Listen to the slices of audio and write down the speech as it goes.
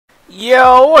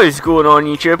Yo, what is going on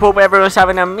YouTube? Hope everyone's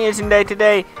having an amazing day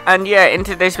today. And yeah, in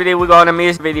today's video we got an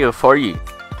amazing video for you.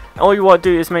 All you want to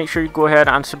do is make sure you go ahead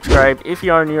and subscribe if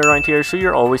you are new around here, so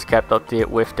you're always kept up to date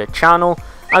with the channel.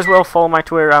 As well, follow my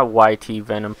Twitter at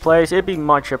YTVenomPlays, it'd be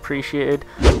much appreciated.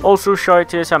 Also, shout out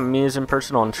to this amazing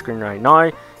person on screen right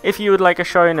now. If you would like a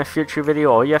shout in a future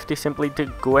video, all you have to simply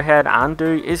go ahead and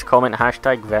do is comment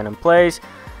hashtag VenomPlays,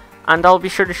 and I'll be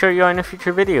sure to show you out in a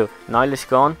future video. Now let's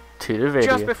go on to the video.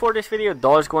 Just before this video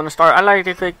does go on to start, I'd like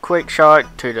to give a quick shout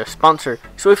out to the sponsor.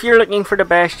 So if you're looking for the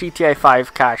best GTA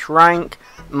 5 cash rank,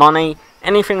 money,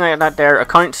 anything like that there,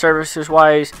 account services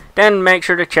wise, then make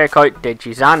sure to check out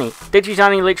DigiZani.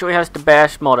 DigiZani literally has the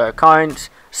best modded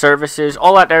accounts, services,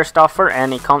 all that there stuff for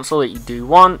any console that you do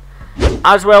want.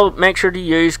 As well, make sure to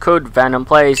use code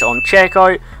VenomPlays on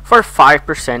checkout for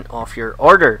 5% off your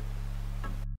order.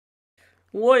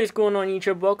 What is going on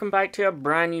YouTube? Welcome back to a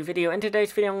brand new video. In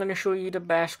today's video I'm going to show you the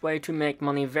best way to make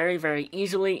money very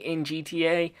easily in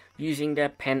GTA using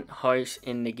the penthouse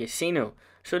in the casino.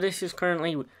 So this is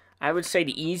currently, I would say,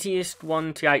 the easiest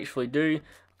one to actually do.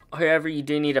 However, you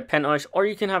do need a penthouse, or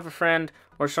you can have a friend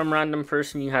or some random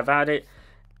person you have at it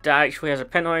that actually has a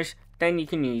penthouse, then you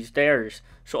can use theirs.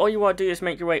 So all you want to do is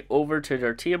make your way over to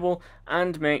their table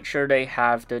and make sure they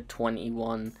have the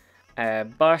 21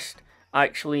 bust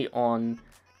actually on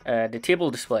the table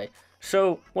display.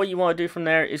 So what you want to do from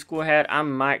there is go ahead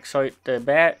and max out the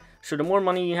bet. So the more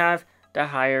money you have, the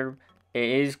higher it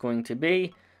is going to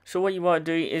be. So what you want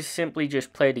to do is simply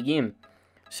just play the game.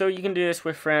 So you can do this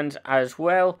with friends as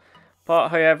well, but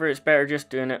however it's better just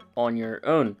doing it on your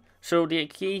own. So the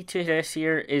key to this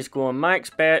here is going max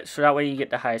bet, so that way you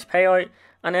get the highest payout.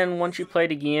 And then once you play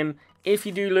the game, if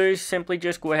you do lose, simply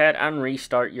just go ahead and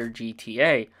restart your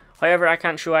GTA. However, I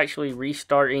can't show actually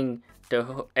restarting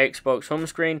the Xbox home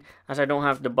screen as I don't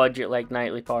have the budget like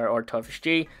NightlyPower or Toughest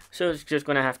G, so it's just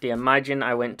going to have to imagine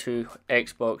I went to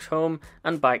Xbox home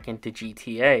and back into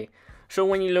GTA. So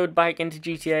when you load back into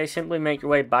GTA, simply make your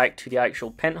way back to the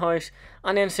actual penthouse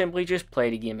and then simply just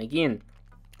play the game again.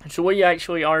 So what you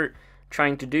actually are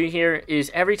trying to do here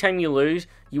is every time you lose,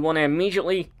 you want to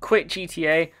immediately quit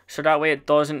GTA so that way it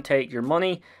doesn't take your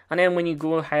money, and then when you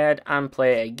go ahead and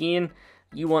play it again,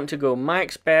 you want to go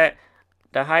max bet,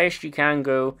 the highest you can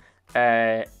go,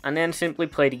 and then simply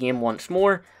play the game once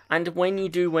more. And when you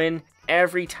do win,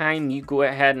 every time you go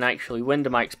ahead and actually win the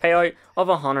max payout of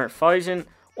 100,000,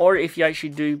 or if you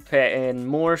actually do put in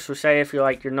more, so say if you're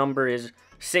like your number is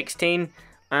 16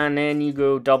 and then you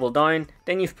go double down,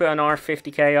 then you've put another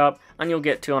 50k up and you'll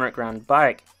get 200 grand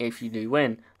back if you do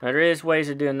win. Now there is ways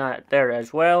of doing that there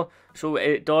as well, so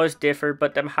it does differ,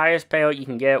 but the highest payout you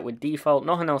can get with default,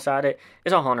 nothing else at it,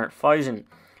 is 100,000.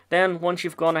 Then once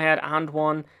you've gone ahead and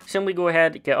won, simply go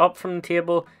ahead, get up from the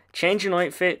table, change your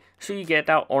outfit so you get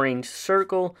that orange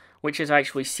circle, which is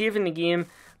actually saving the game,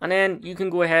 and then you can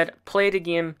go ahead, play the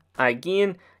game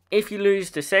again. If you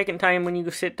lose the second time when you go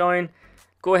sit down,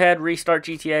 go ahead, restart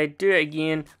GTA, do it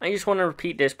again. I just want to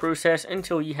repeat this process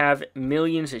until you have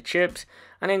millions of chips,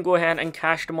 and then go ahead and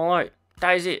cash them all out.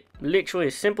 That is it, literally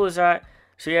as simple as that.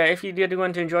 So yeah, if you did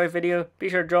want to enjoy the video, be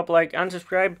sure to drop a like and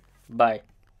subscribe. Bye.